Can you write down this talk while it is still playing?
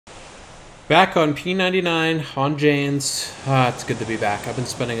Back on P99, on Jane's. It's good to be back. I've been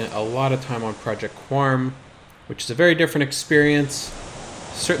spending a lot of time on Project Quarm, which is a very different experience.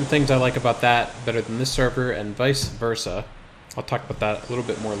 Certain things I like about that better than this server, and vice versa. I'll talk about that a little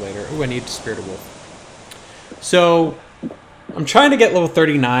bit more later. Ooh, I need Spirited Wolf. So, I'm trying to get level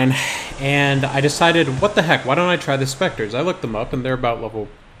 39, and I decided, what the heck, why don't I try the specters? I looked them up, and they're about level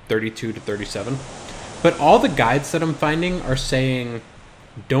 32 to 37. But all the guides that I'm finding are saying,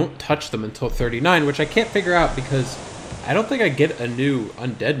 don't touch them until 39, which I can't figure out because I don't think I get a new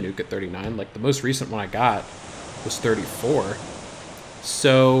undead nuke at 39. Like, the most recent one I got was 34.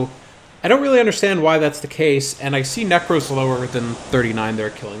 So, I don't really understand why that's the case, and I see Necros lower than 39 that are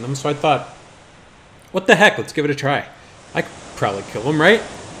killing them, so I thought, what the heck, let's give it a try. I could probably kill them, right?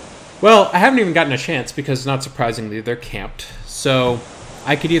 Well, I haven't even gotten a chance because, not surprisingly, they're camped. So,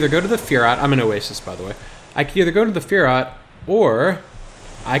 I could either go to the Feerrott, I'm an Oasis, by the way. I could either go to the Feerrott, or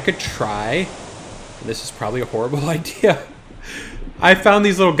I could try, and this is probably a horrible idea. I found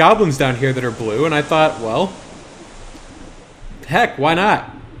these little goblins down here that are blue, and I thought, well, heck, why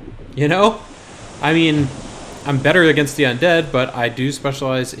not? You know? I mean, I'm better against the undead, but I do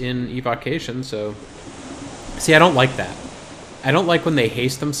specialize in evocation, so... See, I don't like that. I don't like when they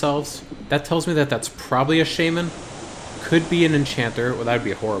haste themselves. That tells me that that's probably a shaman. Could be an enchanter. Well, that would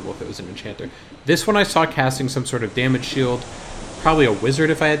be horrible if it was an enchanter. This one I saw casting some sort of damage shield. Probably a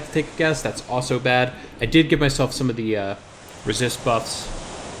wizard if I had to take a guess. That's also bad. I did give myself some of the resist buffs.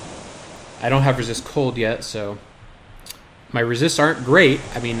 I don't have resist cold yet, so... My resists aren't great.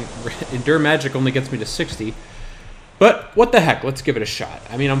 I mean, Endure Magic only gets me to 60. But what the heck, let's give it a shot.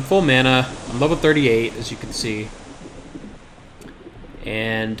 I mean, I'm full mana. I'm level 38, as you can see.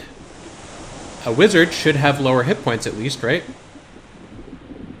 And a wizard should have lower hit points at least, right?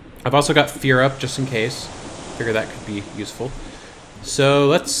 I've also got Fear up, just in case. Figure that could be useful. So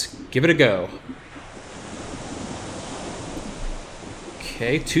let's give it a go.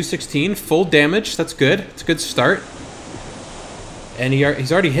 Okay, 216, full damage. That's good. It's a good start. And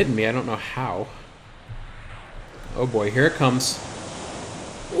he's already hitting me. I don't know how. Oh boy, here it comes.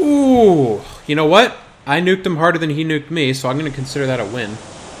 Ooh, you know what? I nuked him harder than he nuked me, so I'm going to consider that a win.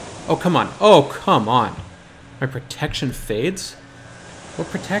 Oh, come on. Oh, come on. My protection fades? What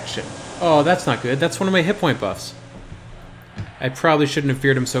protection? Oh, that's not good. That's one of my hit point buffs. I probably shouldn't have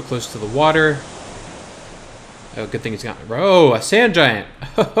feared him so close to the water. Oh, good thing he's got... Oh, a sand giant.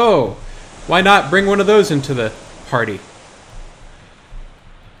 Oh, why not bring one of those into the party?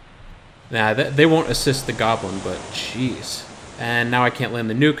 Nah, they won't assist the goblin, but jeez. And now I can't land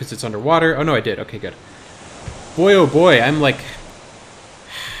the nuke because it's underwater. Oh, no, I did. Okay, good. Boy, oh boy, I'm like...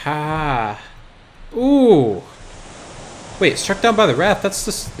 Ha. Ooh. Wait, struck down by the wrath. That's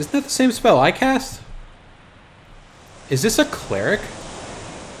just... Isn't that the same spell I cast? Is this a cleric?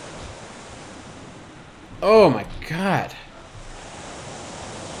 Oh my god.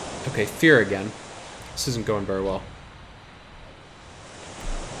 Okay, fear again. This isn't going very well.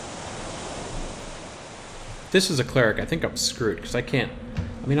 If this is a cleric, I think I'm screwed, because I can't...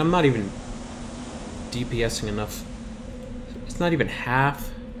 I mean, I'm not even DPSing enough. It's not even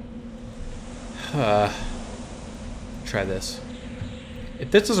half. Try this. If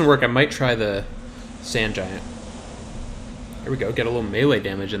this doesn't work, I might try the sand giant. There we go, get a little melee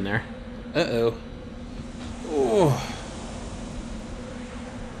damage in there. Uh-oh. Oh.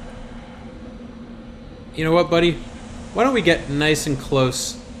 You know what, buddy? Why don't we get nice and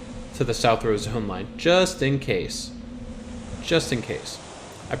close to the South Row zone line, just in case. Just in case.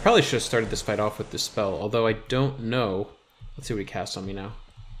 I probably should have started this fight off with this spell, although I don't know. Let's see what he casts on me now.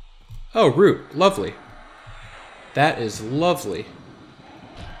 Oh, root. Lovely. That is lovely.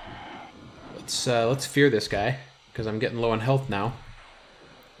 Let's fear this guy, because I'm getting low on health now.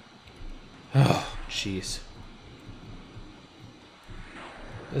 Oh, jeez.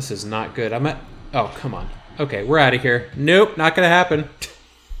 This is not good. I'm at... Oh, come on. Okay, we're out of here. Nope, not gonna happen.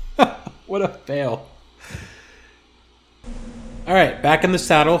 What a fail. Alright, back in the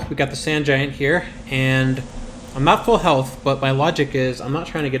saddle. We got the sand giant here, and I'm not full health, but my logic is I'm not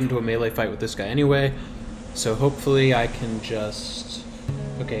trying to get into a melee fight with this guy anyway, so hopefully I can just...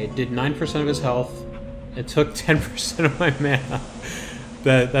 Okay, it did 9% of his health. It took 10% of my mana.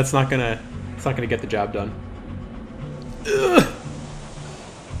 That's not gonna... It's not gonna get the job done. Ugh.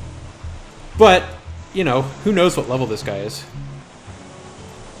 But, you know, who knows what level this guy is.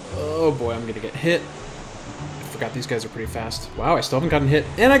 Oh boy, I'm gonna get hit. I forgot these guys are pretty fast. Wow, I still haven't gotten hit.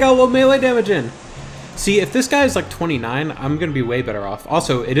 And I got a little melee damage in! See, if this guy is like 29, I'm gonna be way better off.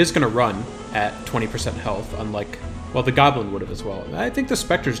 Also, it is gonna run at 20% health, unlike... Well, the goblin would have as well. I think the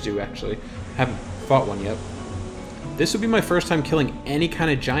specters do, actually. Haven't fought one yet. This would be my first time killing any kind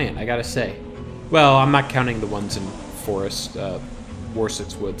of giant, I gotta say. Well, I'm not counting the ones in Forest,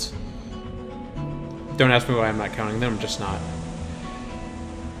 Warsix Woods. Don't ask me why I'm not counting them, I'm just not.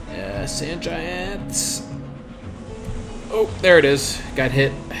 Sand giants. Oh, there it is. Got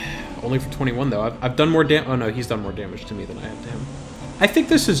hit. Only for 21, though. I've done more damage. Oh, no, he's done more damage to me than I have to him. I think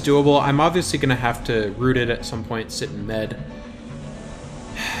this is doable. I'm obviously going to have to root it at some point, sit in med.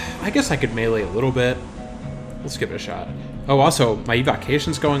 I guess I could melee a little bit. Let's give it a shot. Oh, also, my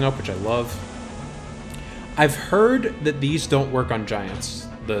evocation's going up, which I love. I've heard that these don't work on giants.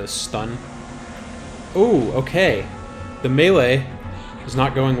 The stun. Oh, okay. The melee is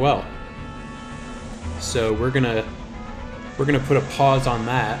not going well. So we're gonna put a pause on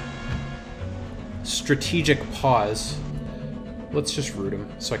that. Strategic pause. Let's just root him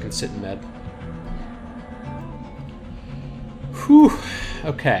so I can sit in med. Whew.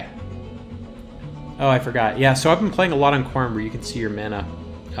 Okay. Oh, I forgot. Yeah, so I've been playing a lot on Quarm where you can see your mana.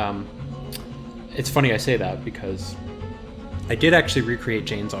 It's funny I say that because I did actually recreate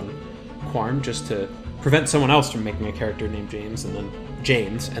James on Quarm just to prevent someone else from making a character named James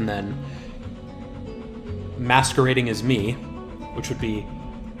and then masquerading as me, which would be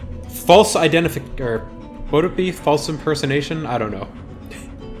false identification, or would it be false impersonation? I don't know.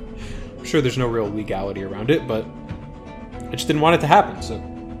 I'm sure there's no real legality around it, but I just didn't want it to happen, so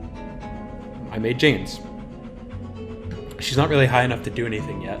I made James. She's not really high enough to do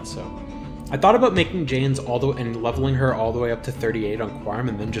anything yet, so I thought about making Jane's and leveling her all the way up to 38 on Quarm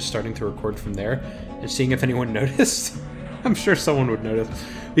and then just starting to record from there and seeing if anyone noticed. I'm sure someone would notice.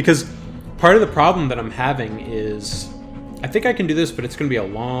 Because part of the problem that I'm having is I think I can do this, but it's going to be a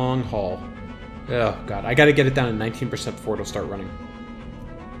long haul. Oh, God. I got to get it down to 19% before it'll start running.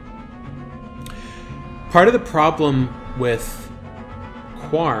 Part of the problem with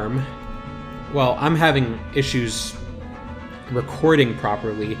Quarm, well, I'm having issues recording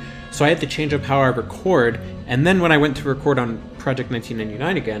properly, so I had to change up how I record, and then when I went to record on Project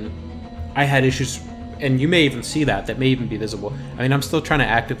 1999 again, I had issues, and you may even see that may even be visible. I mean, I'm still trying to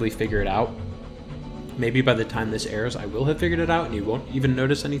actively figure it out. Maybe by the time this airs, I will have figured it out, and you won't even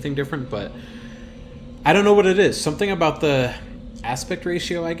notice anything different, but I don't know what it is. Something about the aspect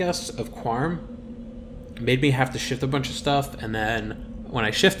ratio, I guess, of Quarm made me have to shift a bunch of stuff, and then when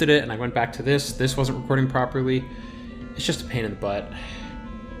I shifted it and I went back to this wasn't recording properly. It's just a pain in the butt.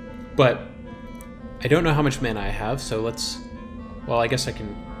 But I don't know how much mana I have, so let's... Well, I guess I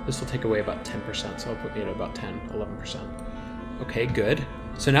can... This will take away about 10%, so I'll put me at about 10, 11%. Okay, good.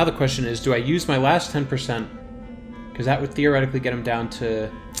 So now the question is, do I use my last 10%? Because that would theoretically get him down to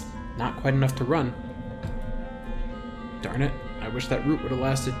not quite enough to run. Darn it. I wish that root would have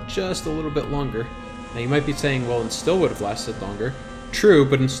lasted just a little bit longer. Now you might be saying, well, Instill would have lasted longer. True,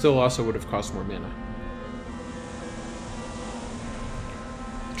 but Instill also would have cost more mana.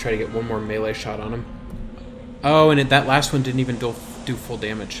 Try to get one more melee shot on him. Oh, and that last one didn't even do full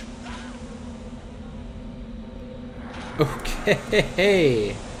damage.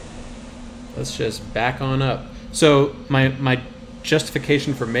 Okay. Let's just back on up. So my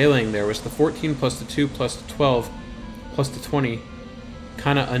justification for meleeing there was the 14 plus the 2 plus the 12 plus the 20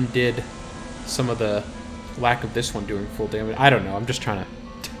 kind of undid some of the lack of this one doing full damage. I don't know. I'm just trying to...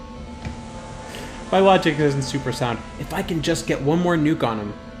 My logic isn't super sound. If I can just get one more nuke on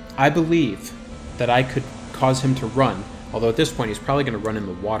him, I believe that I could cause him to run. Although at this point he's probably going to run in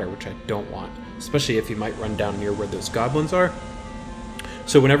the water, which I don't want. Especially if he might run down near where those goblins are.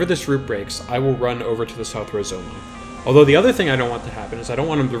 So whenever this root breaks, I will run over to the southwest zone line. Although the other thing I don't want to happen is I don't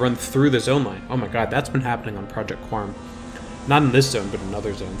want him to run through the zone line. Oh my god, that's been happening on Project Quarm. Not in this zone, but in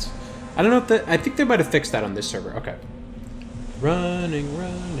other zones. I don't know if I think they might have fixed that on this server. Okay. Running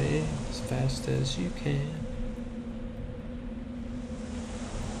as fast as you can.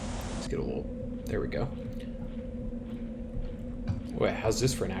 Let's get a little... There we go. Wait, how's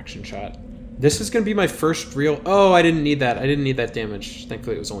this for an action shot? This is going to be my first real... Oh, I didn't need that. I didn't need that damage.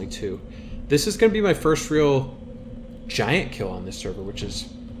 Thankfully, it was only 2. This is going to be my first real giant kill on this server, which is...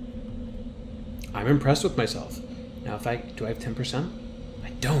 I'm impressed with myself. Now, do I have 10%? I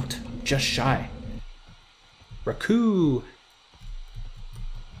don't. I'm just shy. Raku!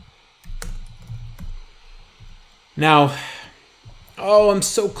 Now... Oh, I'm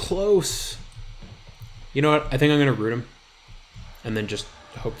so close. You know what? I think I'm going to root him. And then just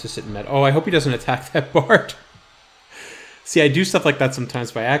hope to sit in med. Oh, I hope he doesn't attack that bard. See, I do stuff like that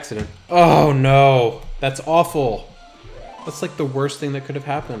sometimes by accident. Oh, no. That's awful. That's like the worst thing that could have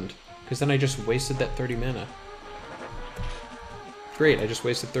happened. Because then I just wasted that 30 mana. Great, I just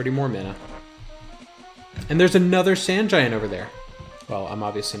wasted 30 more mana. And there's another sand giant over there. Well, I'm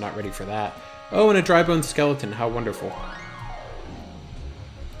obviously not ready for that. Oh, and a dry bone skeleton. How wonderful.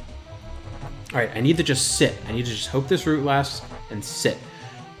 Alright, I need to just sit. I need to just hope this route lasts and sit.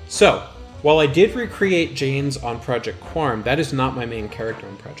 So, while I did recreate Jane's on Project Quarm, that is not my main character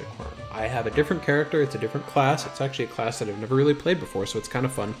on Project Quarm. I have a different character. It's a different class. It's actually a class that I've never really played before, so it's kind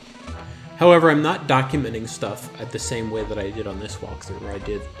of fun. However, I'm not documenting stuff at the same way that I did on this walkthrough, where I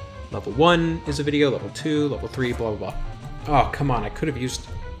did level 1 is a video, level 2, level 3, blah, blah, blah. Oh, come on. I could have used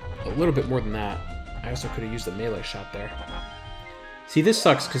a little bit more than that. I also could have used the melee shot there. See, this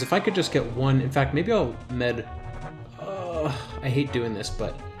sucks, because if I could just get one... In fact, maybe I'll med... I hate doing this,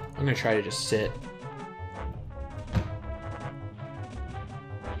 but I'm going to try to just sit.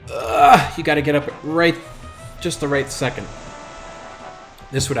 You got to get up at just the right second.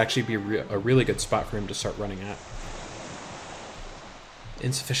 This would actually be a really good spot for him to start running at.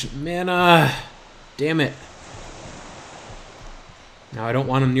 Insufficient mana. Damn it. Now I don't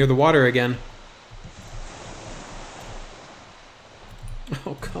want him near the water again.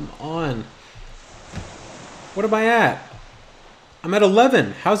 Oh, come on. What am I at? I'm at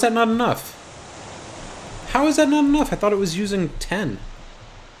 11. How's that not enough? How is that not enough? I thought it was using 10.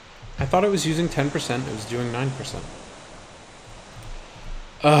 I thought it was using 10%. It was doing 9%.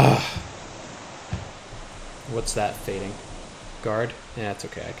 Ugh. What's that fading? Guard? Yeah, it's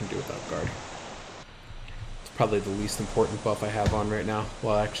okay. I can do without guard. It's probably the least important buff I have on right now.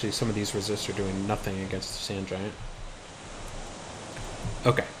 Well, actually, some of these resists are doing nothing against the sand giant.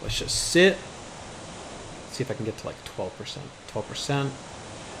 Okay, let's just sit. See if I can get to like 12%. 12%.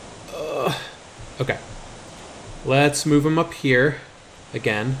 Okay. Let's move him up here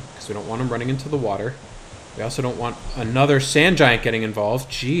again, because we don't want him running into the water. We also don't want another sand giant getting involved.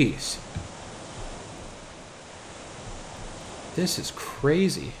 Jeez. This is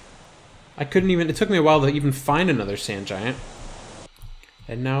crazy. I couldn't even... It took me a while to even find another sand giant.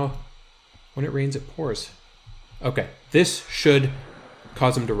 And now, when it rains, it pours. Okay, this should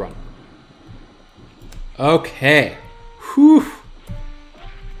cause him to run. Okay. Whew.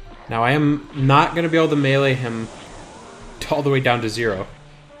 Now I am not going to be able to melee him all the way down to 0.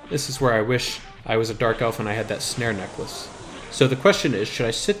 This is where I wish I was a dark elf and I had that snare necklace. So the question is, should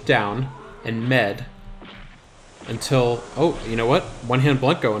I sit down and med until... Oh, you know what? One hand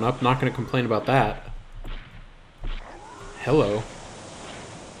blunt going up. Not going to complain about that. Hello.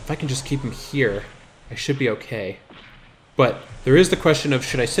 If I can just keep him here, I should be okay. But there is the question of,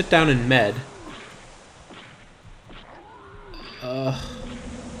 should I sit down and med?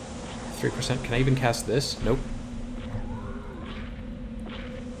 3%. Can I even cast this? Nope.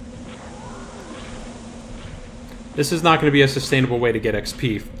 This is not going to be a sustainable way to get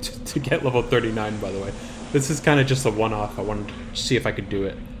XP to get level 39, by the way. This is kind of just a one-off. I wanted to see if I could do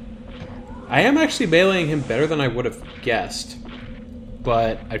it. I am actually meleeing him better than I would have guessed,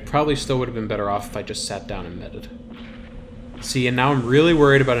 but I probably still would have been better off if I just sat down and medded. See, and now I'm really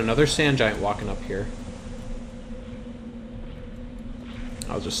worried about another sand giant walking up here.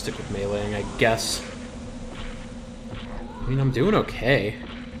 I'll just stick with meleeing, I guess. I mean, I'm doing okay.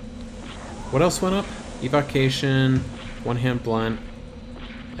 What else went up? Evocation, one-hand blunt.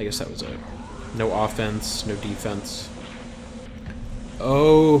 I guess that was it. No offense, no defense.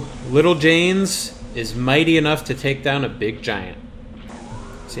 Oh, Little Jane's is mighty enough to take down a big giant.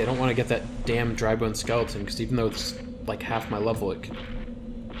 See, I don't want to get that damn dry bone skeleton, because even though it's like half my level, it could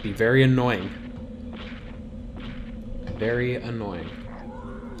be very annoying. Very annoying.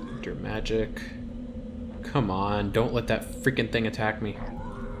 Your magic. Come on, don't let that freaking thing attack me.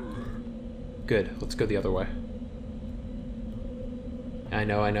 Good, let's go the other way. I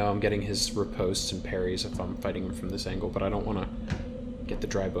know, I'm getting his ripostes and parries if I'm fighting him from this angle, but I don't want to get the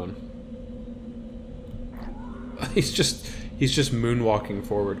dry bone. He's just moonwalking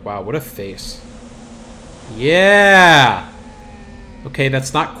forward. Wow, what a face. Yeah! Okay,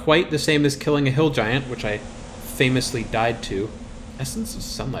 that's not quite the same as killing a hill giant, which I famously died to. Essence of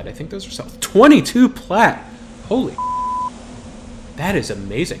Sunlight, I think those are 22 plat! Holy that is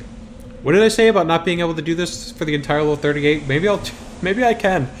amazing. What did I say about not being able to do this for the entire level 38? Maybe I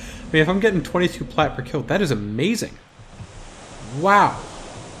can. I mean, if I'm getting 22 plat per kill, that is amazing. Wow.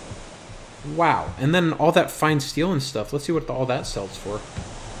 Wow. And then all that fine steel and stuff. Let's see what all that sells for.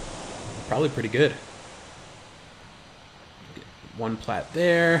 Probably pretty good. 1 plat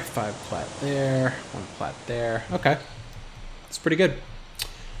there, 5 plat there, 1 plat there. Okay. It's pretty good.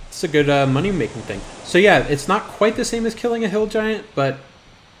 It's a good money-making thing. So yeah, it's not quite the same as killing a hill giant, but,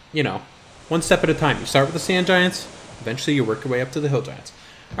 you know, one step at a time. You start with the sand giants, eventually you work your way up to the hill giants.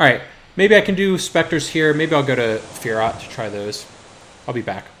 Alright, maybe I can do specters here. Maybe I'll go to Feerrott to try those. I'll be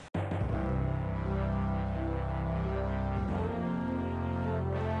back.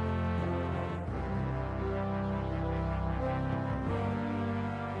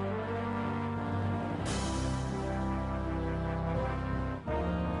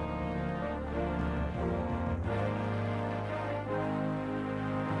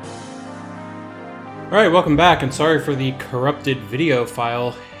 Alright, welcome back, and sorry for the corrupted video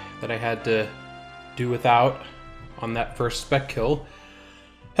file that I had to do without on that first spec kill.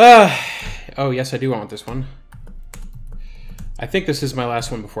 Oh, yes, I do want this one. I think this is my last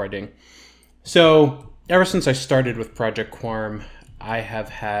one before I ding. So, ever since I started with Project Quarm, I have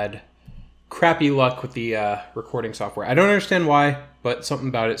had crappy luck with the recording software. I don't understand why, but something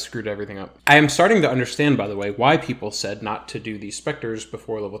about it screwed everything up. I am starting to understand, by the way, why people said not to do these specters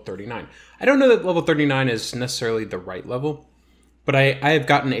before level 39. I don't know that level 39 is necessarily the right level, but I have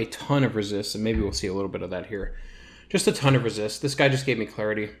gotten a ton of resist, and maybe we'll see a little bit of that here. Just a ton of resist. This guy just gave me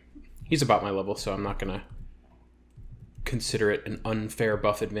clarity. He's about my level, so I'm not going to consider it an unfair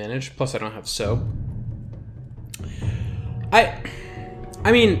buff advantage. Plus, I don't have so.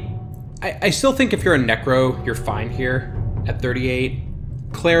 I mean, I still think if you're a Necro, you're fine here at 38.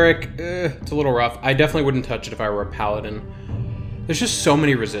 Cleric, it's a little rough. I definitely wouldn't touch it if I were a Paladin. There's just so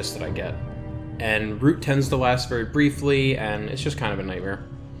many resists that I get. And Root tends to last very briefly, and it's just kind of a nightmare.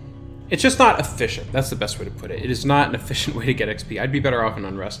 It's just not efficient. That's the best way to put it. It is not an efficient way to get XP. I'd be better off in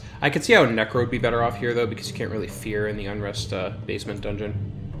Unrest. I could see how a Necro would be better off here, though, because you can't really fear in the Unrest basement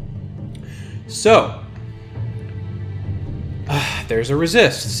dungeon. So, there's a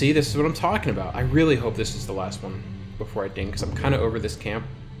resist. See, this is what I'm talking about. I really hope this is the last one before I ding, because I'm kind of over this camp.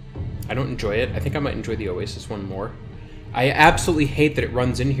 I don't enjoy it. I think I might enjoy the Oasis one more. I absolutely hate that it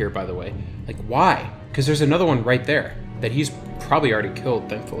runs in here, by the way. Like, why? Because there's another one right there that he's probably already killed,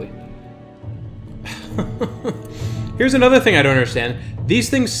 thankfully. Here's another thing I don't understand. These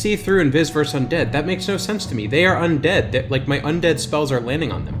things see through invis versus undead. That makes no sense to me. They are undead. Like, my undead spells are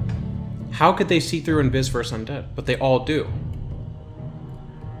landing on them. How could they see through invis versus undead? But they all do.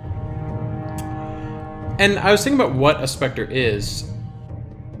 And I was thinking about what a spectre is.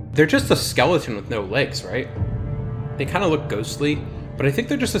 They're just a skeleton with no legs, right? They kind of look ghostly, but I think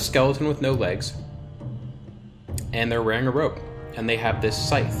they're just a skeleton with no legs. And they're wearing a robe. And they have this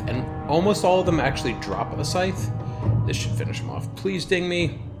scythe. And almost all of them actually drop a scythe. This should finish them off. Please ding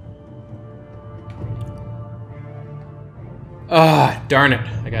me. Ah, darn it.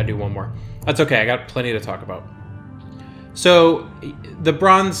 I gotta do one more. That's okay, I got plenty to talk about. So, the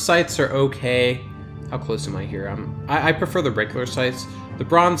bronze scythes are okay. How close am I here? I prefer the regular scythes. The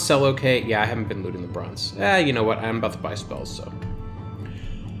bronze sell okay. Yeah, I haven't been looting the bronze. You know what? I'm about to buy spells, so.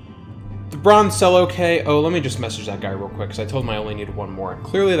 The bronze sell okay. Oh, let me just message that guy real quick, because I told him I only needed one more.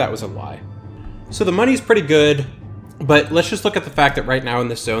 Clearly, that was a lie. So the money's pretty good, but let's just look at the fact that right now in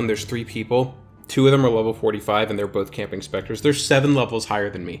this zone, there's 3 people. 2 of them are level 45, and they're both camping specters. They're 7 levels higher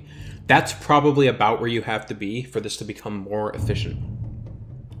than me. That's probably about where you have to be for this to become more efficient.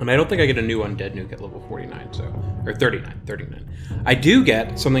 And I don't think I get a new undead nuke at level 49, so... Or 39. I do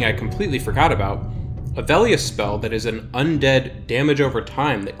get something I completely forgot about. A Velius spell that is an undead damage over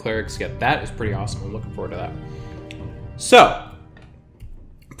time that clerics get. That is pretty awesome. I'm looking forward to that. So,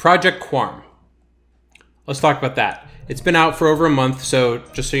 Project Quarm. Let's talk about that. It's been out for over a month, so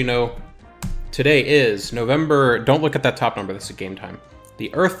just so you know, today is November... Don't look at that top number. This is game time.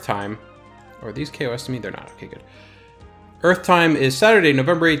 The Earth time... Are these KOS to me? They're not. Okay, good. Earth time is Saturday,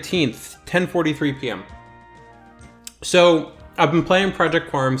 November 18th, 10:43 p.m. So, I've been playing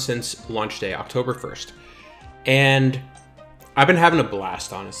Project Quarm since launch day, October 1st. And I've been having a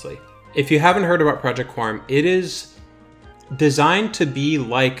blast, honestly. If you haven't heard about Project Quarm, it is designed to be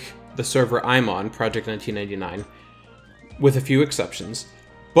like the server I'm on, Project 1999, with a few exceptions.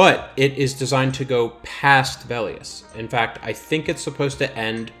 But it is designed to go past Velius. In fact, I think it's supposed to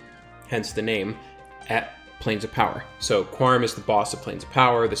end, hence the name, at Planes of Power. So Quarm is the boss of Planes of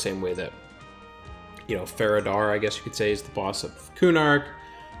Power, the same way that, you know, Feerrott, I guess you could say, is the boss of Kunark.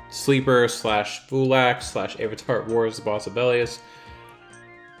 Sleeper / Vulak / Avatar War is the boss of Velius.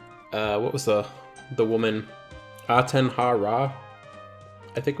 What was the woman? Aten Ha-Ra,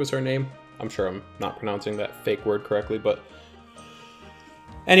 I think was her name. I'm sure I'm not pronouncing that fake word correctly, but...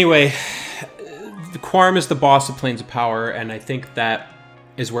 Anyway, the Quarm is the boss of Planes of Power, and I think that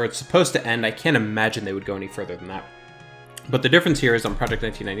is where it's supposed to end. I can't imagine they would go any further than that. But the difference here is on Project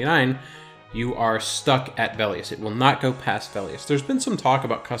 1999, you are stuck at Velius. It will not go past Velius. There's been some talk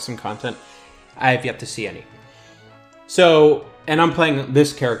about custom content. I have yet to see any. So, and I'm playing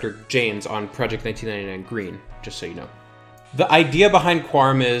this character, Jane's, on Project 1999 Green, just so you know. The idea behind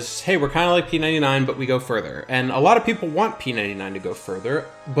Quarm is, hey, we're kind of like P99, but we go further. And a lot of people want P99 to go further,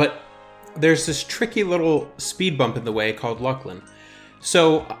 but there's this tricky little speed bump in the way called Lucklin.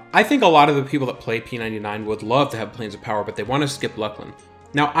 So I think a lot of the people that play P99 would love to have Planes of Power, but they want to skip Lucklin.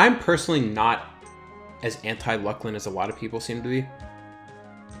 Now, I'm personally not as anti-Lucklin as a lot of people seem to be.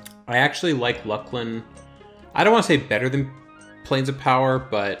 I actually like Lucklin. I don't want to say better than Planes of Power,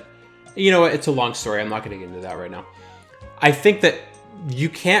 but You know what? It's a long story. I'm not going to get into that right now. I think that you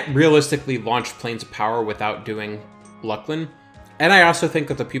can't realistically launch Planes of Power without doing Lucklin. And I also think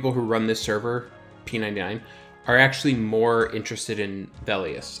that the people who run this server, P99, are actually more interested in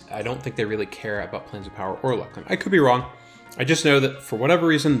Velius. I don't think they really care about Planes of Power or Lucklin. I could be wrong. I just know that for whatever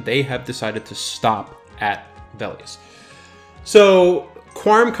reason, they have decided to stop at Velius. So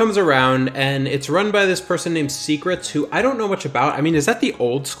Quarm comes around, and it's run by this person named Secrets, who I don't know much about. I mean, is that the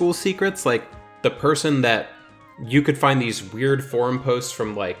old school Secrets? Like, the person that you could find these weird forum posts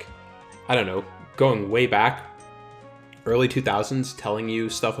from, like, I don't know, going way back, early 2000s, telling you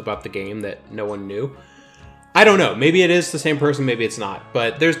stuff about the game that no one knew? I don't know. Maybe it is the same person, maybe it's not.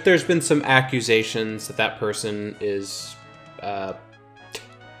 But there's been some accusations that that person is, I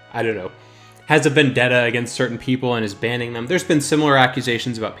don't know, has a vendetta against certain people and is banning them. There's been similar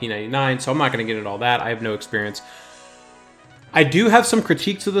accusations about P99, so I'm not going to get into all that. I have no experience. I do have some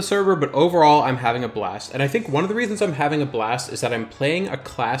critiques of the server, but overall, I'm having a blast. And I think one of the reasons I'm having a blast is that I'm playing a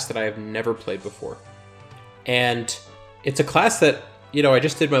class that I have never played before. And it's a class that, you know, I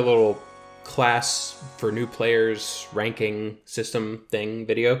just did my little class for new players ranking system thing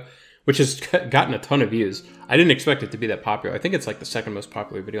video, which has gotten a ton of views. I didn't expect it to be that popular. I think it's like the second most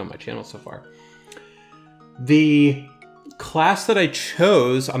popular video on my channel so far. The class that I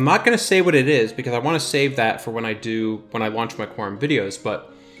chose, I'm not going to say what it is because I want to save that for when I launch my Quarm videos,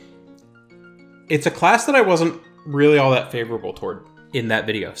 but it's a class that I wasn't really all that favorable toward in that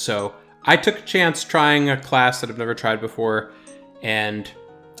video. So I took a chance trying a class that I've never tried before, and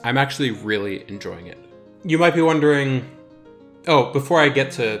I'm actually really enjoying it. You might be wondering, oh, before I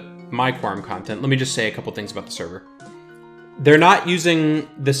get to my Quarm content, let me just say a couple things about the server. They're not using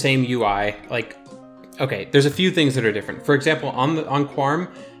the same UI. Like, okay, there's a few things that are different. For example, on Quarm,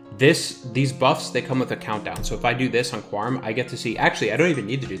 these buffs, they come with a countdown. So if I do this on Quarm, I get to see, actually, I don't even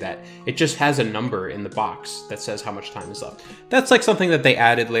need to do that. It just has a number in the box that says how much time is left. That's like something that they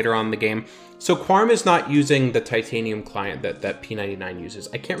added later on in the game. So Quarm is not using the Titanium client that P99 uses.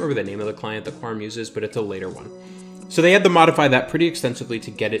 I can't remember the name of the client that Quarm uses, but it's a later one. So they had to modify that pretty extensively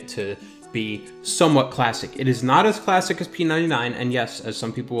to get it to be somewhat classic. It is not as classic as P99, and yes, as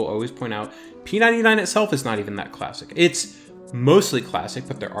some people will always point out, P99 itself is not even that classic. It's mostly classic,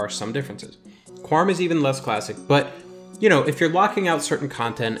 but there are some differences. Quarm is even less classic, but, you know, if you're locking out certain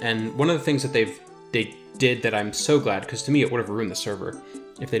content, and one of the things that they did that I'm so glad, because to me it would have ruined the server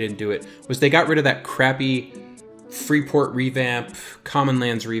if they didn't do it, was they got rid of that crappy Freeport revamp, Common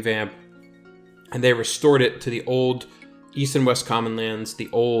Lands revamp, and they restored it to the old East and West Common Lands, the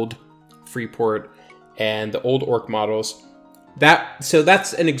old Freeport, and the old Orc models. So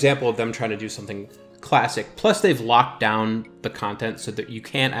that's an example of them trying to do something classic. Plus, they've locked down the content so that you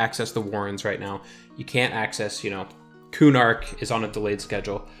can't access the Warrens right now. You can't access, you know, Kunark is on a delayed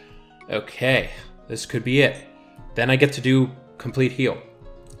schedule. Okay, this could be it. Then I get to do complete heal.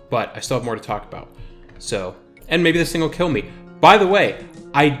 But I still have more to talk about. So, and maybe this thing will kill me. By the way,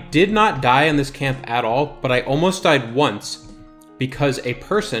 I did not die in this camp at all, but I almost died once because a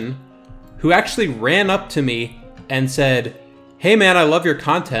person who actually ran up to me and said, "Hey man, I love your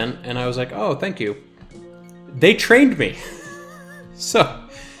content." And I was like, "Oh, thank you." They trained me. So,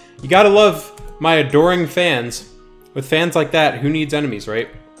 you gotta love my adoring fans. With fans like that, who needs enemies, right?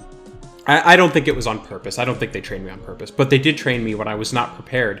 I don't think it was on purpose. I don't think they trained me on purpose. But they did train me when I was not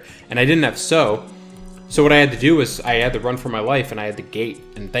prepared. And I didn't have So what I had to do was I had to run for my life, and I had the gate.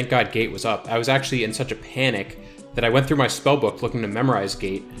 And thank God gate was up. I was actually in such a panic that I went through my spellbook looking to memorize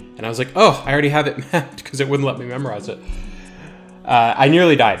gate. And I was like, oh, I already have it mapped because it wouldn't let me memorize it. I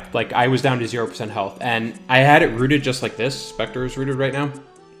nearly died. Like, I was down to 0% health. And I had it rooted just like this. Spectre is rooted right now.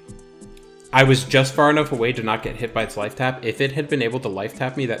 I was just far enough away to not get hit by its life tap. If it had been able to life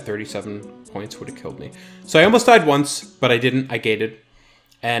tap me, that 37 points would have killed me. So I almost died once, but I didn't. I gated.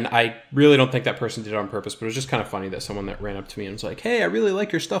 And I really don't think that person did it on purpose, but it was just kind of funny that someone that ran up to me and was like, "Hey, I really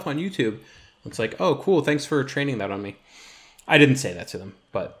like your stuff on YouTube." It's like, "Oh, cool. Thanks for training that on me." I didn't say that to them,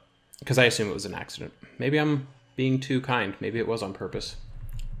 but because I assume it was an accident. Maybe I'm being too kind. Maybe it was on purpose.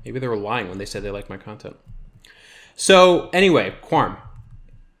 Maybe they were lying when they said they liked my content. So anyway, Quarm.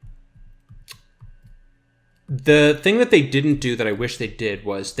 The thing that they didn't do that I wish they did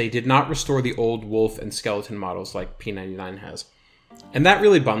was they did not restore the old wolf and skeleton models like P99 has. And that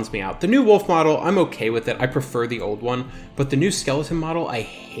really bums me out. The new wolf model, I'm okay with it. I prefer the old one. But the new skeleton model, I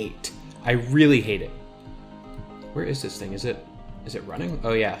hate. I really hate it. Where is this thing? Is it running?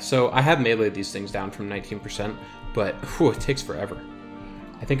 Oh yeah. So I have meleeed these things down from 19%, but whew, it takes forever.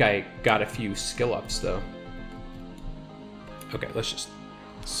 I think I got a few skill ups though. Okay, let's just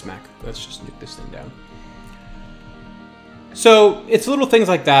nuke this thing down. So it's little things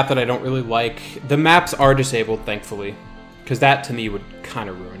like that that I don't really like. The maps are disabled, thankfully, because that to me would kind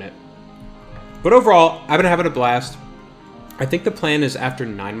of ruin it. But overall, I've been having a blast. I think the plan is after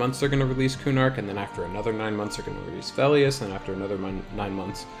 9 months they're going to release Kunark, and then after another 9 months they're going to release Velius, and after another 9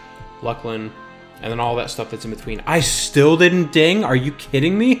 months Lucklin, and then all that stuff that's in between. I still didn't ding? Are you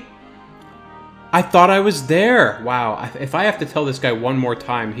kidding me? I thought I was there. Wow, if I have to tell this guy one more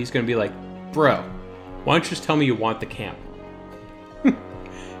time, he's going to be like, bro, why don't you just tell me you want the camp?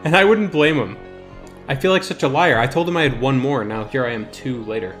 And I wouldn't blame him. I feel like such a liar. I told him I had one more, now here I am 2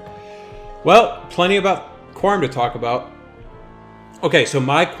 later. Well, plenty about Quarm to talk about. Okay, so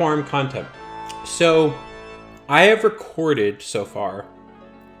my Quarm content. So, I have recorded so far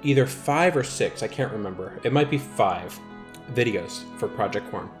either 5 or 6, I can't remember. It might be 5 videos for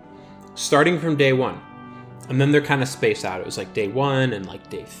Project Quarm, starting from day 1. And then they're kind of spaced out. It was like day 1 and like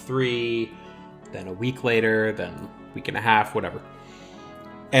day 3, then a week later, then a week and a half, whatever.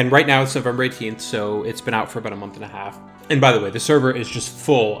 And right now it's November 18th, so it's been out for about a month and a half. And by the way, the server is just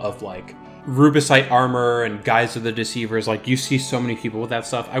full of like Rubicite armor and Guys of the Deceivers. Like, you see so many people with that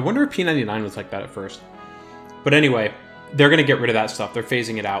stuff. I wonder if P99 was like that at first. But anyway, they're going to get rid of that stuff. They're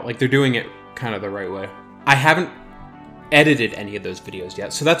phasing it out. Like, they're doing it kind of the right way. I haven't edited any of those videos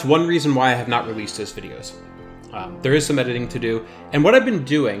yet, so that's one reason why I have not released those videos. There is some editing to do. And what I've been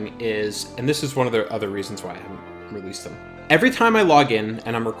doing is, and this is one of the other reasons why I haven't released them. Every time I log in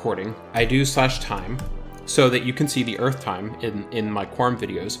and I'm recording, I do /time so that you can see the Earth time in my Quarm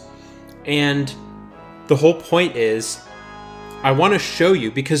videos. And the whole point is, I want to show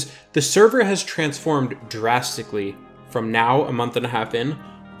you, because the server has transformed drastically from now a month and a half in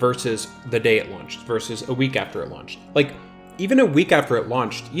versus the day it launched, versus a week after it launched. Like, even a week after it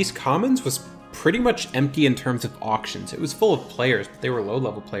launched, East Commons was pretty much empty in terms of auctions. It was full of players, but they were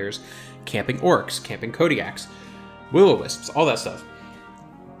low-level players camping orcs, camping Kodiaks, will-o-wisps, all that stuff.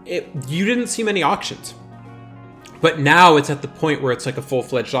 You didn't see many auctions. But now it's at the point where it's like a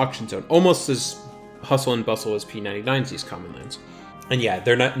full-fledged auction zone, almost as hustle and bustle as P99's East Common Lands. And yeah,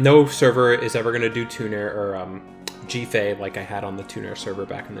 no server is ever going to do Tuner or GFA like I had on the Tuner server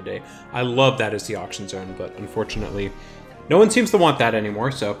back in the day. I love that as the auction zone, but unfortunately, no one seems to want that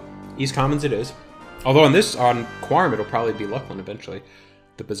anymore, so East Commons it is. Although on Quarm, it'll probably be Lucklin eventually.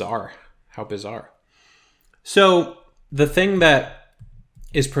 The bizarre. How bizarre. So, the thing that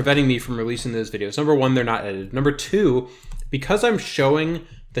is preventing me from releasing those videos, number 1, they're not edited. Number 2, because I'm showing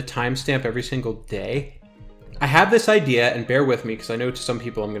the timestamp every single day, I have this idea, and bear with me because I know to some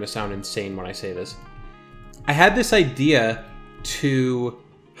people I'm going to sound insane when I say this. I had this idea to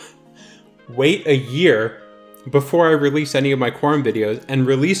wait a year before I release any of my Quarm videos and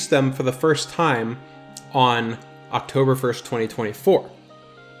release them for the first time on October 1st, 2024.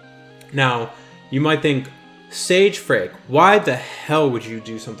 Now, you might think, Sage Freke, why the hell would you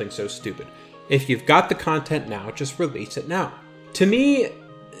do something so stupid? If you've got the content now, just release it now. To me,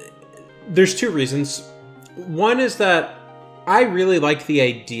 there's 2 reasons. One is that I really like the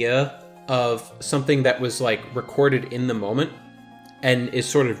idea of something that was like recorded in the moment and is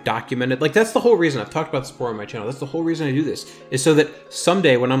sort of documented. Like, that's the whole reason I've talked about this before on my channel. That's the whole reason I do this, is so that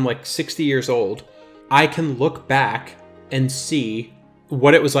someday when I'm like 60 years old, I can look back and see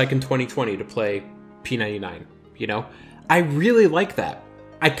what it was like in 2020 to play P99, you know? I really like that.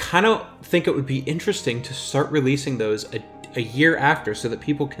 I kind of think it would be interesting to start releasing those a year after so that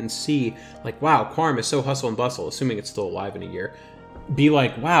people can see, like, wow, Quarm is so hustle and bustle, assuming it's still alive in a year. Be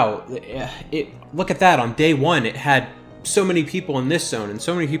like, wow, look at that, on day 1 it had so many people in this zone and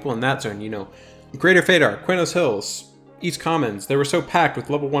so many people in that zone, you know. Greater Fadar, Quinos Hills, East Commons, they were so packed with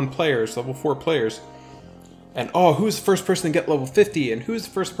level 1 players, level 4 players. And, oh, who's the first person to get level 50? And who's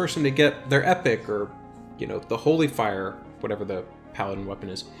the first person to get their epic or, you know, the Holy Fire, whatever the paladin weapon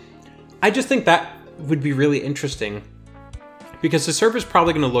is. I just think that would be really interesting because the server's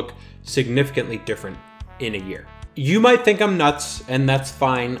probably going to look significantly different in a year. You might think I'm nuts, and that's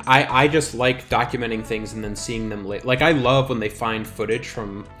fine. I just like documenting things and then seeing them later. Like, I love when they find footage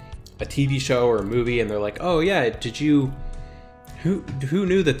from a TV show or a movie and they're like, oh, yeah, did you... Who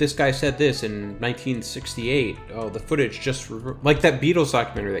knew that this guy said this in 1968? Oh, the footage just... Like that Beatles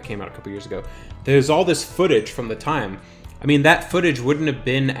documentary that came out a couple years ago. There's all this footage from the time. I mean, that footage wouldn't have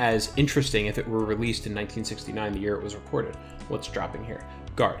been as interesting if it were released in 1969, the year it was recorded. What's dropping here?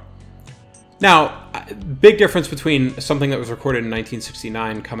 Guard. Now, big difference between something that was recorded in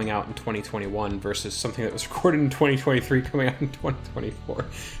 1969 coming out in 2021 versus something that was recorded in 2023 coming out in 2024.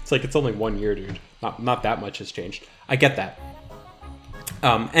 It's like, it's only 1 year, dude. Not that much has changed. I get that.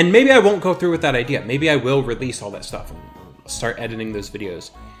 And maybe I won't go through with that idea. Maybe I will release all that stuff and start editing those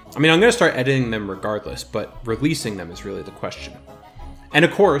videos I mean, I'm going to start editing them regardless, but releasing them is really the question. And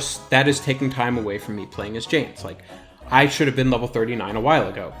of course, that is taking time away from me playing as James. Like, I should have been level 39 a while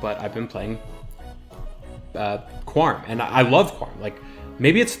ago, but I've been playing Quarm, and I love Quarm. Like,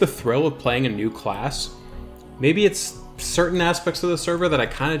 maybe it's the thrill of playing a new class. Maybe it's certain aspects of the server that I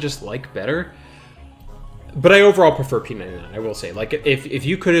kind of just like better. But I overall prefer P99, I will say. Like, if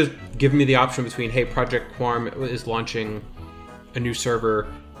you could have given me the option between, hey, Project Quarm is launching a new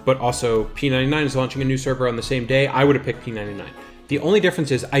server, but also P99 is launching a new server on the same day, I would have picked P99. The only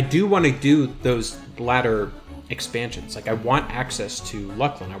difference is I do want to do those latter expansions. Like, I want access to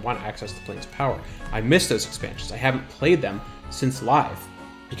Luckland. I want access to Plains of Power. I miss those expansions. I haven't played them since live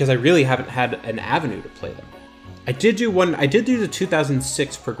because I really haven't had an avenue to play them. I did do the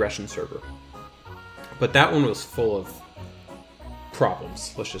 2006 progression server, but that one was full of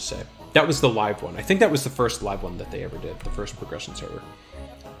problems, let's just say. That was the live one. I think that was the first live one that they ever did, the first progression server.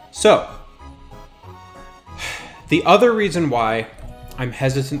 So, the other reason why I'm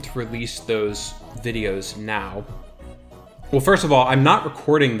hesitant to release those videos now, well, first of all, I'm not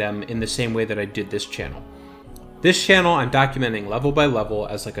recording them in the same way that I did this channel. This channel, I'm documenting level by level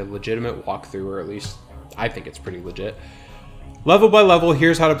as like a legitimate walkthrough, or at least I think it's pretty legit. Level by level,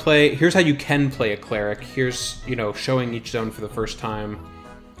 here's how to play, here's how you can play a cleric, here's, you know, showing each zone for the first time,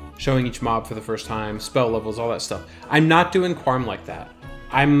 showing each mob for the first time, spell levels, all that stuff. I'm not doing Quarm like that.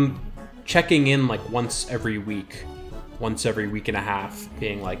 I'm checking in like once every week and a half,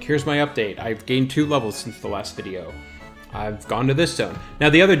 being like, here's my update. I've gained 2 levels since the last video. I've gone to this zone. Now,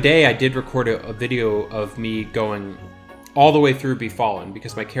 the other day I did record a video of me going all the way through Befallen,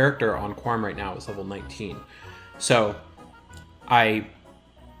 because my character on Quarm right now is level 19. So I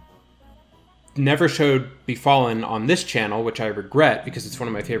never showed Befallen on this channel, which I regret because it's one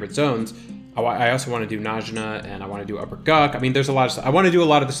of my favorite zones. I also want to do Najna, and I want to do Upper Guk. I mean, there's a lot of stuff. I want to do a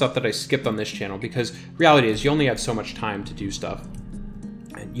lot of the stuff that I skipped on this channel, because reality is you only have so much time to do stuff.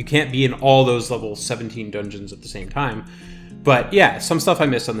 And you can't be in all those level 17 dungeons at the same time. But yeah, some stuff I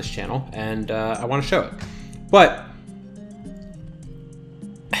missed on this channel, and I want to show it. But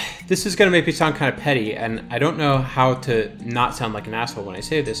this is going to make me sound kind of petty, and I don't know how to not sound like an asshole when I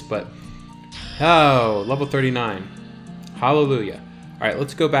say this, but... Oh, level 39. Hallelujah. Alright,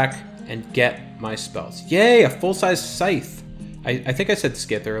 let's go back and get my spells. Yay, a full-size scythe. I think I said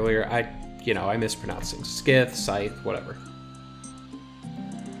skith earlier. I mispronounce things. Skith, scythe, whatever.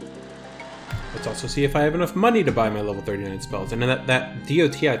 Let's also see if I have enough money to buy my level 39 spells. And then that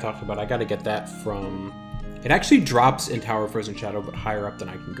DOT I talked about, I gotta get that from... It actually drops in Tower of Frozen Shadow, but higher up than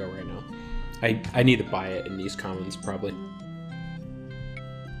I can go right now. I need to buy it in these commons, probably.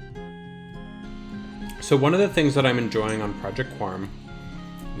 So one of the things that I'm enjoying on Project Quarm,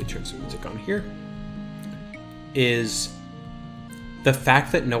 let me turn some music on here, is the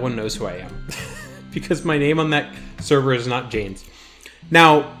fact that no one knows who I am. Because my name on that server is not Janes.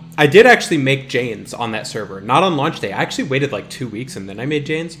 Now, I did actually make Janes on that server, not on launch day. I actually waited like 2 weeks and then I made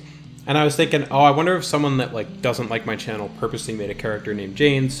Janes. And I was thinking, oh, I wonder if someone that like doesn't like my channel purposely made a character named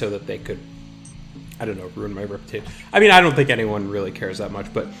Janes so that they could, I don't know, ruin my reputation. I mean, I don't think anyone really cares that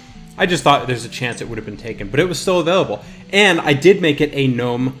much, but I just thought there's a chance it would have been taken, but it was still available. And I did make it a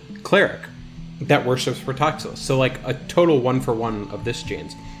gnome cleric that worships Protoxylus. So like a total 1-for-1 of this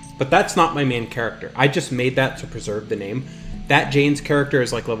Janes. But that's not my main character. I just made that to preserve the name. That Janes character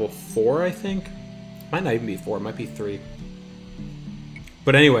is like level 4, I think. Might not even be 4, it might be 3.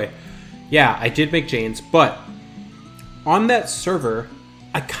 But anyway, yeah, I did make Janes, but on that server,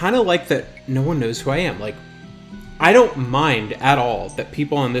 I kind of like that no one knows who I am. Like, I don't mind at all that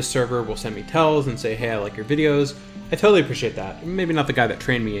people on this server will send me tells and say, hey, I like your videos. I totally appreciate that. Maybe not the guy that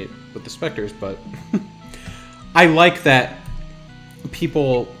trained me with the specters, but I like that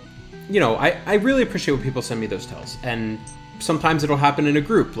people, you know, I really appreciate when people send me those tells. And sometimes it'll happen in a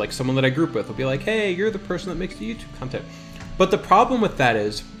group, like someone that I group with will be like, hey, you're the person that makes the YouTube content. But the problem with that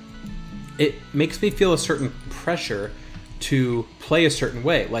is it makes me feel a certain pressure to play a certain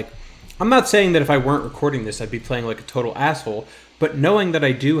way. Like, I'm not saying that if I weren't recording this, I'd be playing like a total asshole, but knowing that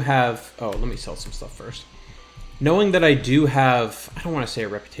I do have... Oh, let me sell some stuff first. Knowing that I do have... I don't want to say a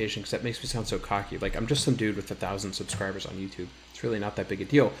reputation because that makes me sound so cocky. Like, I'm just some dude with 1,000 subscribers on YouTube. It's really not that big a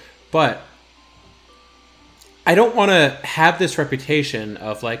deal. But I don't want to have this reputation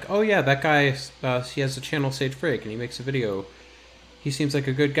of like, oh yeah, that guy, he has a channel, Sage Freke, and he makes a video. He seems like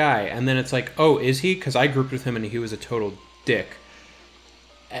a good guy. And then it's like, oh, is he? Because I grouped with him and he was a total dick.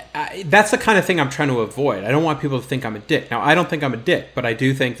 That's the kind of thing I'm trying to avoid. I don't want people to think I'm a dick. Now, I don't think I'm a dick, but I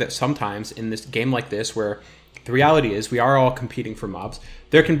do think that sometimes in this game like this, where the reality is we are all competing for mobs,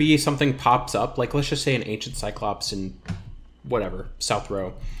 there can be something pops up, like let's just say an ancient cyclops in, whatever, south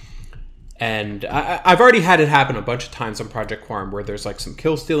row. And I've already had it happen a bunch of times on Project Quarm where there's like some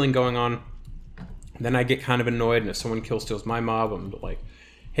kill stealing going on. Then I get kind of annoyed, and if someone kill steals my mob, I'm like,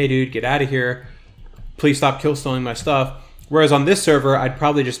 hey dude, get out of here. Please stop kill stealing my stuff. Whereas on this server, I'd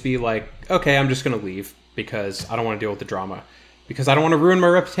probably just be like, okay, I'm just going to leave because I don't want to deal with the drama. Because I don't want to ruin my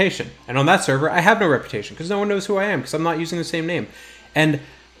reputation. And on that server, I have no reputation because no one knows who I am because I'm not using the same name. And,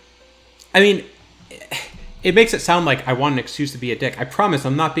 I mean, it makes it sound like I want an excuse to be a dick. I promise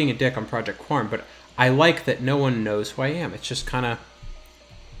I'm not being a dick on Project Quarm, but I like that no one knows who I am. It's just kind of...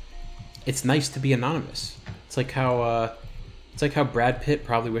 It's nice to be anonymous. It's like how Brad Pitt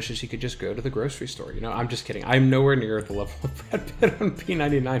probably wishes he could just go to the grocery store. You know, I'm just kidding. I'm nowhere near the level of Brad Pitt on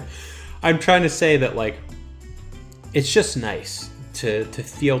P99. I'm trying to say that, like, it's just nice to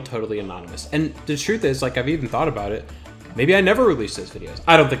feel totally anonymous. And the truth is, like, I've even thought about it. Maybe I never release those videos.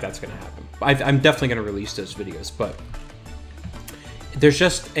 I don't think that's going to happen. I'm definitely going to release those videos, but there's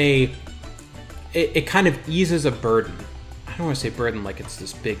just it kind of eases a burden. I don't want to say burden like it's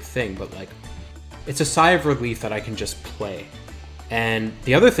this big thing, but like it's a sigh of relief that I can just play. And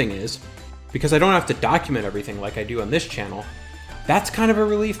the other thing is, because I don't have to document everything like I do on this channel, that's kind of a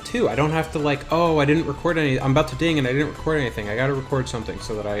relief too. I don't have to like, oh, I didn't record any, I'm about to ding and I didn't record anything. I got to record something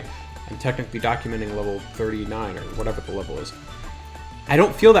so that I'm technically documenting level 39 or whatever the level is. I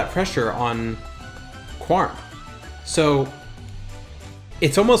don't feel that pressure on Quarm. So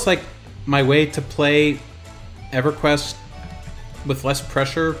it's almost like my way to play EverQuest with less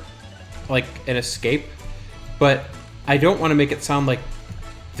pressure, like an escape. But I don't want to make it sound like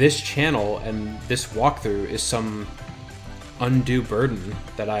this channel and this walkthrough is some undue burden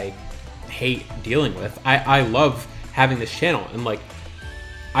that I hate dealing with. I love having this channel, and like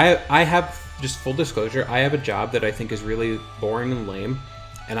I have, just full disclosure, I have a job that I think is really boring and lame,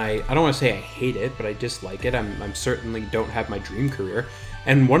 and I don't want to say I hate it, but I dislike it. I'm certainly don't have my dream career,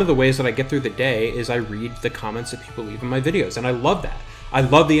 and one of the ways that I get through the day is I read the comments that people leave in my videos, and I love that. I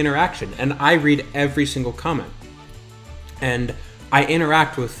love the interaction, and I read every single comment, and I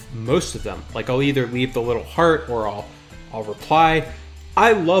interact with most of them. Like, I'll either leave the little heart or I'll reply.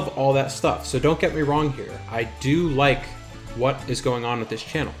 I love all that stuff, so don't get me wrong here. I do like what is going on with this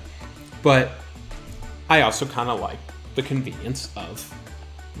channel, but I also kind of like the convenience of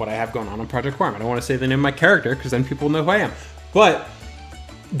what I have going on Project Quarm. I don't want to say the name of my character because then people know who I am, but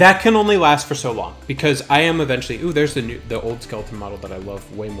that can only last for so long because I am eventually... Ooh, there's the old skeleton model that I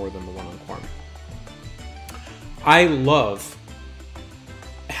love way more than the one on Quarm. I love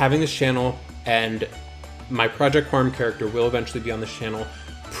having this channel, and my Project Quarm character will eventually be on this channel.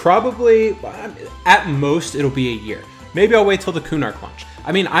 Probably, at most, it'll be a year. Maybe I'll wait till the Kunark launch.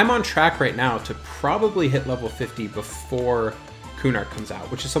 I mean, I'm on track right now to probably hit level 50 before Kunark comes out,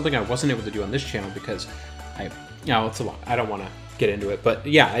 which is something I wasn't able to do on this channel because it's a lot. I don't want to get into it, but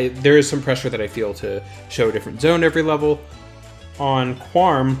yeah, there is some pressure that I feel to show a different zone every level. On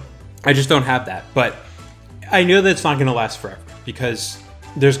Quarm, I just don't have that, but I know that it's not going to last forever because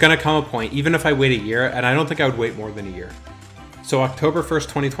there's going to come a point, even if I wait a year, and I don't think I would wait more than a year. So October 1st,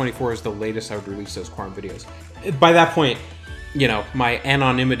 2024 is the latest I would release those Quarm videos. By that point, you know, my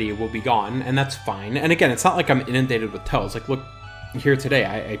anonymity will be gone, and that's fine. And again, it's not like I'm inundated with tells. Like, look, here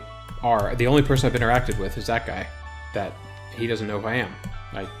today, the only person I've interacted with is that guy, that he doesn't know who I am.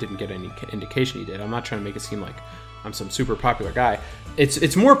 I didn't get any indication he did. I'm not trying to make it seem like I'm some super popular guy.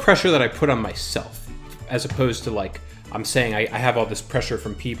 It's more pressure that I put on myself, as opposed to like, I'm saying I have all this pressure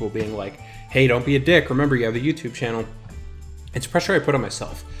from people being like, hey, don't be a dick, remember you have a YouTube channel. It's pressure I put on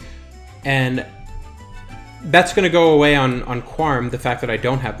myself. And that's going to go away on Quarm, the fact that I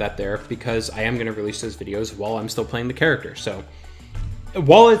don't have that there, because I am going to release those videos while I'm still playing the character. So,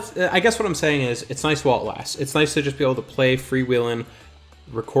 while I guess what I'm saying is, it's nice while it lasts. It's nice to just be able to play freewheeling,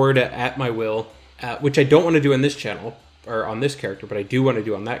 record at my will, which I don't want to do on this channel, or on this character, but I do want to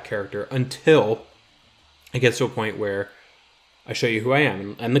do on that character until it gets to a point where I show you who I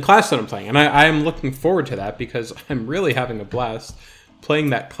am and the class that I'm playing. And I am looking forward to that because I'm really having a blast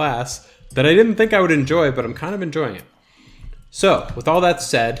playing that class that I didn't think I would enjoy, but I'm kind of enjoying it. So, with all that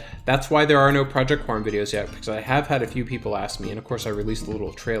said, that's why there are no Project Quarm videos yet, because I have had a few people ask me, and of course I released a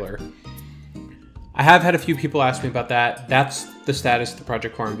little trailer. I have had a few people ask me about that. That's the status of the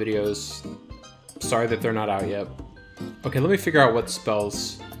Project Quarm videos. Sorry that they're not out yet. Okay, let me figure out what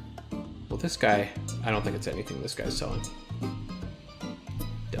spells... Well, this guy, I don't think it's anything this guy's selling.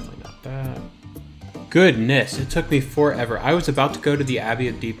 Definitely not that. Goodness, it took me forever. I was about to go to the Abbey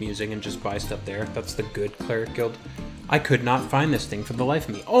of Deep Musing and just buy stuff there. That's the good cleric guild. I could not find this thing for the life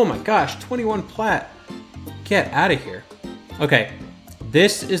of me. Oh my gosh, 21 plat. Get out of here. Okay,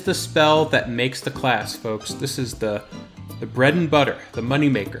 this is the spell that makes the class, folks. This is the The bread and butter, the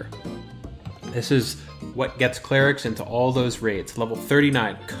moneymaker. This is what gets clerics into all those raids. Level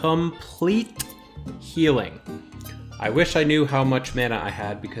 39, complete healing. I wish I knew how much mana I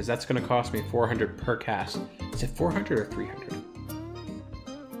had because that's going to cost me 400 per cast. Is it 400 or 300?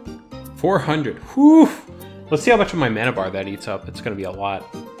 400. Whew! Let's see how much of my mana bar that eats up. It's going to be a lot.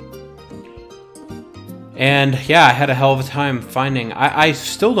 And yeah, I had a hell of a time finding... I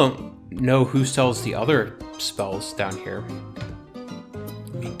still don't know who sells the other spells down here.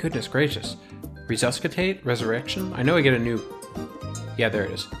 I mean, goodness gracious. Resuscitate? Resurrection? I know I get a new... Yeah, there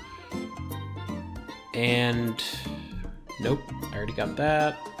it is. And... Nope, I already got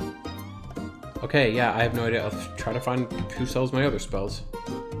that. Okay, yeah, I have no idea. I'll try to find who sells my other spells.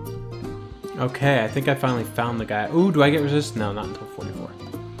 Okay, I think I finally found the guy. Ooh, do I get resist? No, not until 44.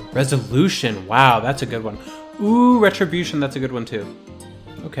 Resolution, wow, that's a good one. Ooh, Retribution, that's a good one too.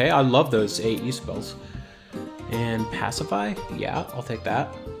 Okay, I love those AE spells. And Pacify? Yeah, I'll take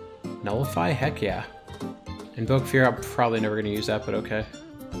that. Nullify? Heck yeah. Invoke Fear, I'm probably never going to use that, but okay.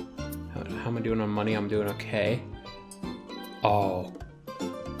 How am I doing on money? I'm doing okay. Oh,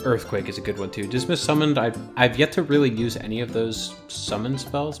 Earthquake is a good one too. Dismiss Summoned, I've yet to really use any of those summon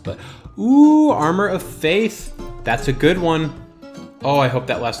spells, but... Ooh, Armor of Faith! That's a good one. Oh, I hope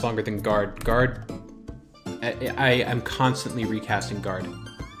that lasts longer than Guard. Guard... I am constantly recasting Guard.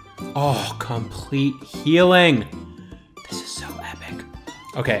 Oh, complete healing! This is so epic.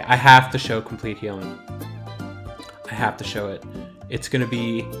 Okay, I have to show complete healing. I have to show it. It's gonna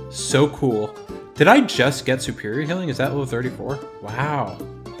be so cool. Did I just get superior healing? Is that level 34? Wow.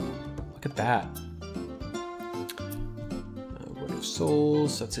 Look at that. Word of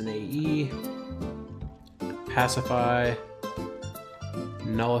Souls, that's an AE. Pacify.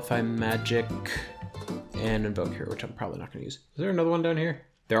 Nullify Magic. And Invoke here, which I'm probably not going to use. Is there another one down here?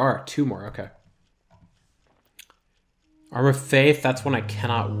 There are 2 more, okay. Armor of Faith, that's one I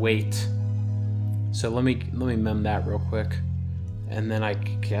cannot wait. So let me mem that real quick. And then I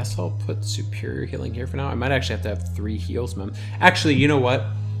guess I'll put Superior Healing here for now. I might actually have to have 3 heals mem. Actually, you know what?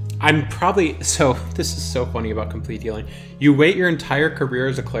 I'm probably... So, this is so funny about complete healing. You wait your entire career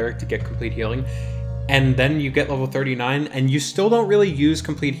as a cleric to get complete healing, and then you get level 39, and you still don't really use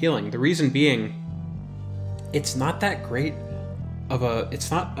complete healing. The reason being, it's not that great of a...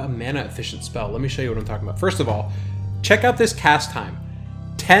 It's not a mana efficient spell. Let me show you what I'm talking about. First of all, check out this cast time.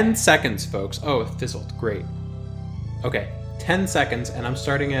 10 seconds, folks. Oh, it fizzled. Great. Okay. 10 seconds, and I'm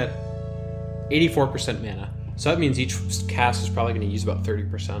starting at 84% mana. So that means each cast is probably going to use about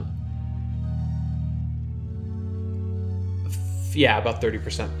 30%. Yeah, about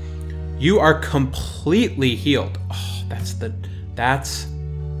 30%. You are completely healed. Oh, that's the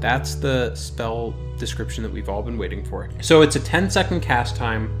spell description that we've all been waiting for. So it's a 10-second cast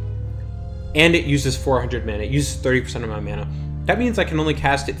time, and it uses 400 mana. It uses 30% of my mana. That means I can only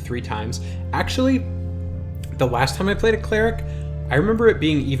cast it 3 times. Actually, the last time I played a cleric, I remember it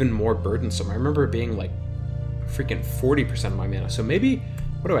being even more burdensome. I remember it being like freaking 40% of my mana. So maybe,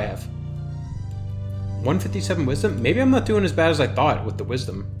 what do I have? 157 wisdom? Maybe I'm not doing as bad as I thought with the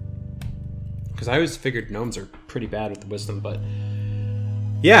wisdom. Because I always figured gnomes are pretty bad with the wisdom, but...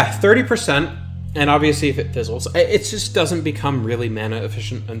 Yeah, 30%. And obviously if it fizzles, it just doesn't become really mana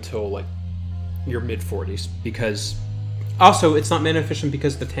efficient until like your mid-40s. Because... Also, it's not mana efficient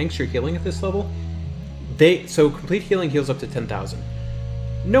because the tanks you're healing at this level... So complete healing heals up to 10,000.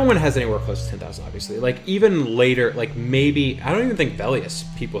 No one has anywhere close to 10,000, obviously. Like, even later, like, maybe... I don't even think Velius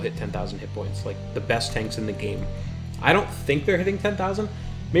people hit 10,000 hit points. Like, the best tanks in the game. I don't think they're hitting 10,000.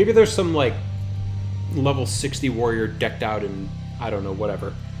 Maybe there's some, like, level 60 warrior decked out in, I don't know,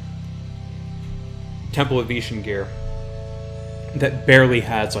 whatever. Temple of Vishan gear. That barely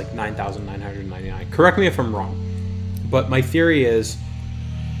has, like, 9,999. Correct me if I'm wrong. But my theory is...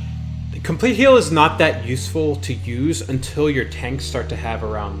 Complete heal is not that useful to use until your tanks start to have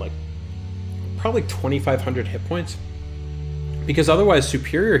around, like, probably 2,500 hit points. Because otherwise,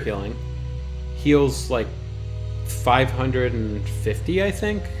 superior healing heals, like, 550, I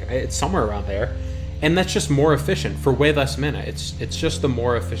think. It's somewhere around there. And that's just more efficient for way less mana. It's just the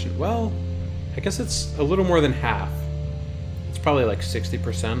more efficient... Well, I guess it's a little more than half. It's probably, like,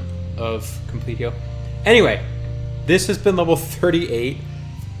 60% of complete heal. Anyway, this has been level 38.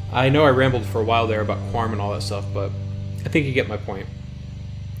 I know I rambled for a while there about Quarm and all that stuff, but I think you get my point.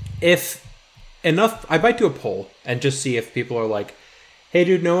 If enough... I might do a poll and just see if people are like, hey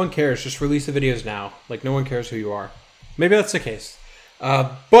dude, no one cares, just release the videos now. Like, no one cares who you are. Maybe that's the case.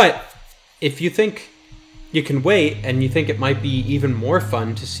 But if you think you can wait and you think it might be even more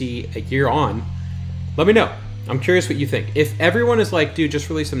fun to see a year on, let me know. I'm curious what you think. If everyone is like, dude, just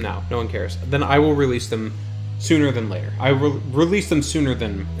release them now, no one cares, then I will release them sooner than later. I will release them sooner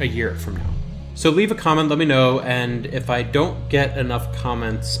than a year from now. So leave a comment, let me know, and if I don't get enough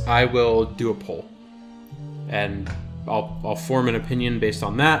comments, I will do a poll. And I'll form an opinion based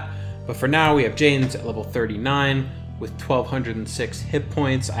on that. But for now, we have Jane's at level 39 with 1,206 hit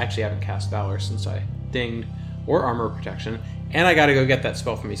points. I actually haven't cast Valor since I dinged, or Armor Protection. And I gotta go get that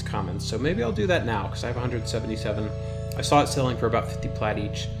spell from these commons, so maybe I'll do that now, because I have 177. I saw it selling for about 50 plat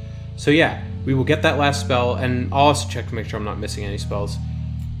each. So yeah, we will get that last spell, and I'll also check to make sure I'm not missing any spells.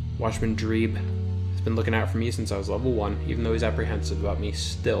 Watchman Dreeb has been looking out for me since I was level 1, even though he's apprehensive about me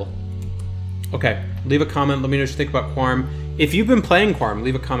still. Okay, leave a comment, let me know what you think about Quarm. If you've been playing Quarm,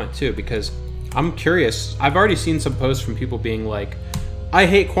 leave a comment too, because I'm curious. I've already seen some posts from people being like, I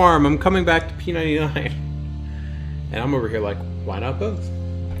hate Quarm, I'm coming back to P99. And I'm over here like, why not both?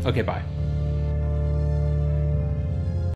 Okay, bye.